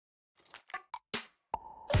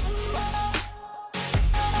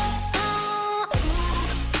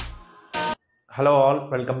Hello all,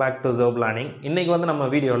 welcome back to Zo Planning. இன்னைக்கு வந்து நம்ம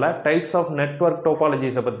வீடியோல டைப்ஸ் ஆஃப் நெட்வொர்க்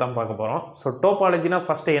டோபாலஜிஸ் பத்தி தான் பார்க்க போறோம். ஸோ டோபாலஜினா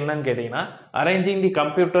ஃபர்ஸ்ட் என்னன்னு கேட்டீங்கன்னா அரேஞ்சிங் தி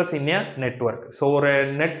கம்ப்யூட்டர்ஸ் இன் எ நெட்வொர்க். ஸோ ஒரு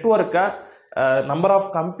நெட்வொர்க்கை நம்பர் ஆஃப்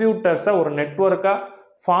கம்ப்யூட்டர்ஸை ஒரு நெட்வொர்க்கா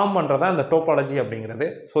ஃபார்ம் பண்ணுறதா இந்த டோபாலஜி அப்படிங்கிறது.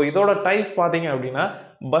 ஸோ இதோட டைப்ஸ் பார்த்தீங்க அப்படின்னா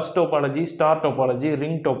bus topology, star topology,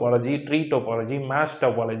 ring topology, tree topology, mash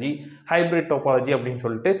topology, hybrid topology அப்படின்னு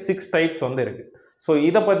சொல்லிட்டு 6 டைப்ஸ் வந்து இருக்கு. ஸோ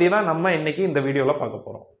இதை பற்றி தான் நம்ம இன்னைக்கு இந்த வீடியோவில் பார்க்க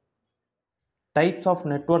போகிறோம். Types of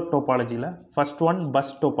network டோபாலஜியில் first one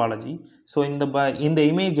bus topology. So இந்த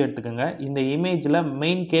இமேஜ் எடுத்துக்கோங்க. இந்த இமேஜில்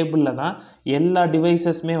மெயின் கேபிளில் தான் எல்லா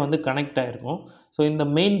டிவைசஸுமே வந்து கனெக்ட் ஆகிருக்கும். ஸோ இந்த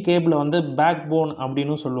மெயின் கேபிளை வந்து பேக் போன்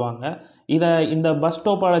அப்படின்னு சொல்லுவாங்க. இந்த பஸ்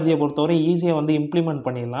டோபாலஜியை பொறுத்தவரை ஈஸியாக வந்து இம்ப்ளிமெண்ட்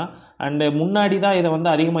பண்ணிடலாம். அண்டு முன்னாடி தான் இதை வந்து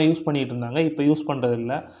அதிகமாக யூஸ் பண்ணிகிட்டு இருந்தாங்க, இப்போ யூஸ்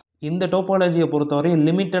பண்ணுறதில்ல. இந்த டோபாலஜியை பொறுத்தவரை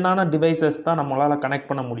லிமிட்டடான டிவைசஸ் தான் நம்மளால் கனெக்ட்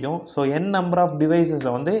பண்ண முடியும். ஸோ நம்பர் ஆஃப்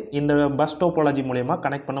டிவைசஸை வந்து இந்த பஸ் டோபாலஜி மூலயமா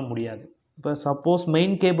கனெக்ட் பண்ண முடியாது. இப்போ சப்போஸ்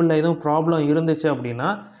மெயின் கேபிளில் எதுவும் ப்ராப்ளம் இருந்துச்சு அப்படின்னா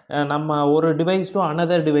நம்ம ஒரு டிவைஸ் டு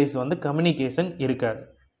அனதர் டிவைஸ் வந்து கம்யூனிகேஷன் இருக்காது.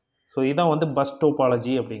 ஸோ இதான் வந்து பஸ்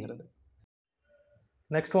டோபாலஜி அப்படிங்கிறது.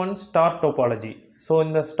 Next one star topology. So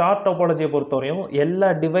இந்த ஸ்டார் டோபாலஜியை பொறுத்தவரையும் எல்லா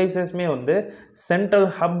டிவைசஸுமே வந்து சென்ட்ரல்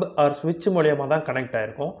ஹப் ஆர் ஸ்விட்ச் மூலியமாக தான் கனெக்ட்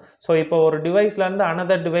ஆகிருக்கும். ஸோ இப்போ ஒரு டிவைஸ்லேருந்து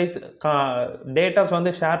அனதர் டிவைஸ் டேட்டாஸ்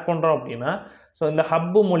வந்து ஷேர் பண்ணுறோம் அப்படின்னா ஸோ இந்த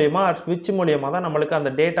ஹப்பு மூலியமாக ஆர் ஸ்விட்ச் மூலியமாக தான் நம்மளுக்கு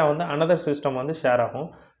அந்த டேட்டா வந்து அனதர் சிஸ்டம் வந்து ஷேர் ஆகும்.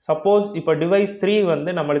 சப்போஸ் இப்போ டிவைஸ் 3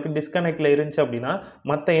 வந்து நம்மளுக்கு டிஸ்கனெக்டில் இருந்துச்சு அப்படின்னா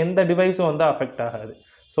மற்ற எந்த டிவைஸும் வந்து அஃபெக்ட் ஆகாது.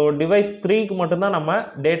 ஸோ டிவைஸ் 3க்கு மட்டும்தான் நம்ம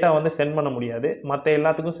டேட்டா வந்து சென்ட் பண்ண முடியாது, மற்ற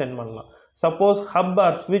எல்லாத்துக்கும் சென்ட் பண்ணலாம். சப்போஸ் ஹப்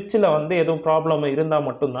ஆர் ஸ்விட்சில் வந்து எதுவும் ப்ராப்ளம் இருந்தால்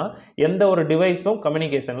மட்டும்தான் எந்த ஒரு டிவைஸும்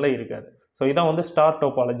கம்யூனிகேஷனில் இருக்காது. ஸோ இதான் வந்து ஸ்டார்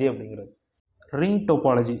டோபாலஜி அப்படிங்கிறது. ரிங்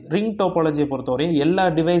டோபாலஜியை பொறுத்தவரையும் எல்லா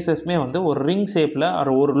டிவைசஸுமே வந்து ஒரு ரிங் ஷேப்பில்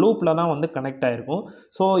ஒரு லூப்பில் தான் வந்து கனெக்ட் ஆகிருக்கும்.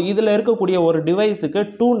 ஸோ இதில் இருக்கக்கூடிய ஒரு டிவைஸுக்கு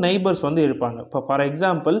 2 நெய்பர்ஸ் வந்து இருப்பாங்க. இப்போ ஃபார்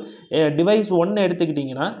எக்ஸாம்பிள் டிவைஸ் 1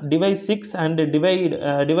 எடுத்துக்கிட்டிங்கன்னா டிவைஸ் 6 அண்டு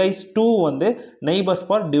டிவைஸ் 2 வந்து நெய்பர்ஸ்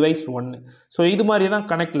ஃபார் டிவைஸ் 1. ஸோ இது மாதிரி தான்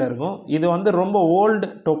கனெக்டில் இருக்கும். இது வந்து ரொம்ப ஓல்டு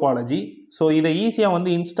டோபாலஜி. ஸோ இதை ஈஸியாக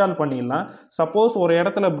வந்து இன்ஸ்டால் பண்ணிடலாம். சப்போஸ் ஒரு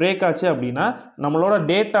இடத்துல பிரேக் ஆச்சு அப்படின்னா நம்மளோட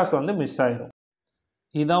டேட்டாஸ் வந்து மிஸ் ஆகிடும்.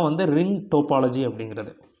 இதான் வந்து ரிங் டோபாலஜி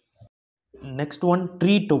அப்படிங்கிறது. Next one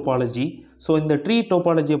tree topology. So இந்த ட்ரீ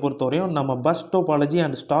டோபாலஜியை பொறுத்தவரையும் நம்ம bus topology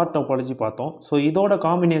and star topology பார்த்தோம். ஸோ இதோட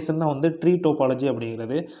காம்பினேஷன் தான் வந்து ட்ரீ டோபாலஜி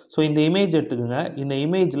அப்படிங்கிறது. ஸோ இந்த இமேஜ் எடுத்துக்கோங்க. இந்த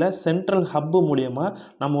இமேஜில் சென்ட்ரல் ஹப்பு மூலியமாக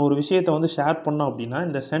நம்ம ஒரு விஷயத்தை வந்து ஷேர் பண்ணோம் அப்படின்னா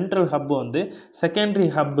இந்த சென்ட்ரல் ஹப்பு வந்து செகண்டரி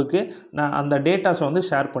ஹப்புக்கு அந்த டேட்டாஸை வந்து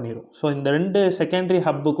ஷேர் பண்ணிடும். ஸோ இந்த 2 செகண்டரி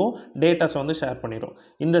ஹப்புக்கும் டேட்டாஸை வந்து ஷேர் பண்ணிடும்.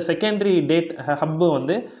 இந்த செகண்டரி ஹப்பு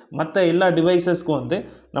வந்து மற்ற எல்லா டிவைசஸ்க்கும் வந்து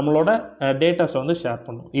நம்மளோட டேட்டாஸை வந்து ஷேர்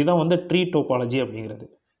பண்ணும். இதான் வந்து ட்ரீ டோபாலஜி அப்படிங்கிறது.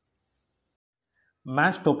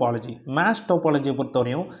 மேஷ் டோபாலஜியை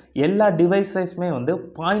பொறுத்தவரையும் எல்லா டிவைசஸுமே வந்து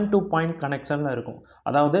பாயிண்ட் டு பாயிண்ட் கனெக்ஷனில் இருக்கும்.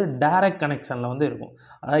 அதாவது டைரக்ட் கனெக்ஷனில் வந்து இருக்கும்.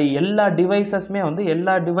 அதாவது எல்லா டிவைசஸுமே வந்து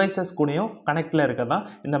எல்லா டிவைசஸ் கூடயும் கனெக்டில் இருக்க தான்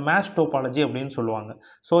இந்த மேஷ் டோபாலஜி அப்படின்னு சொல்லுவாங்க.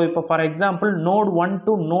 ஸோ இப்போ for example note 1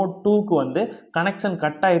 to note 2க்கு வந்து கனெக்ஷன்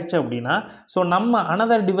கட் ஆயிடுச்சு அப்படின்னா ஸோ நம்ம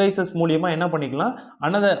அனதர் டிவைசஸ் மூலியமாக என்ன பண்ணிக்கலாம்,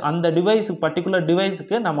 அந்த டிவைஸுக்கு பர்டிகுலர்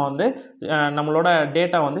டிவைஸுக்கு நம்ம வந்து நம்மளோட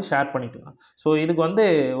டேட்டா வந்து ஷேர் பண்ணிக்கலாம். ஸோ இதுக்கு வந்து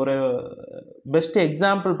ஒரு பெஸ்ட்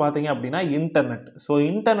எக்ஸாம்பிள் பார்த்தீங்க அப்படின்னா இன்டர்நெட். ஸோ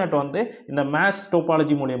இன்டர்நெட் வந்து இந்த மேஷ்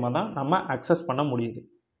டோபாலஜி மூலியமாக தான் நம்ம அக்சஸ் பண்ண முடியுது.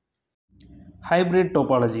 ஹைப்ரிட்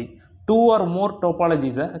டோபாலஜி 2 ஆர் மோர்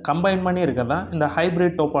டோபாலஜிஸை கம்பைன் பண்ணி இருக்கிறது தான் இந்த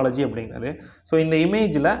ஹைப்ரிட் டோபாலஜி அப்படிங்கிறது. ஸோ இந்த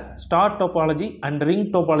இமேஜில் star topology and ring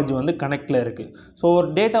topology வந்து கனெக்டில் இருக்குது. ஸோ ஒரு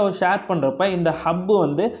டேட்டாவை ஷேர் பண்ணுறப்ப இந்த ஹப்பு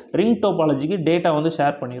வந்து ரிங் டோபாலஜிக்கு டேட்டா வந்து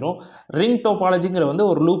ஷேர் பண்ணிடும். ரிங் டோபாலஜிங்கிற வந்து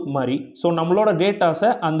ஒரு லூப் மாதிரி. ஸோ நம்மளோட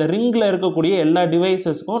டேட்டாஸை அந்த ரிங்கில் இருக்கக்கூடிய எல்லா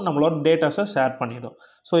டிவைசஸ்க்கும் நம்மளோட டேட்டாஸை ஷேர் பண்ணிடும்.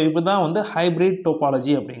 ஸோ இப்படி தான் வந்து ஹைப்ரிட்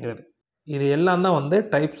டோபாலஜி அப்படிங்கிறது. இது எல்லாம் தான் வந்து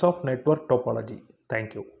types of network topology.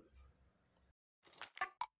 Thank you.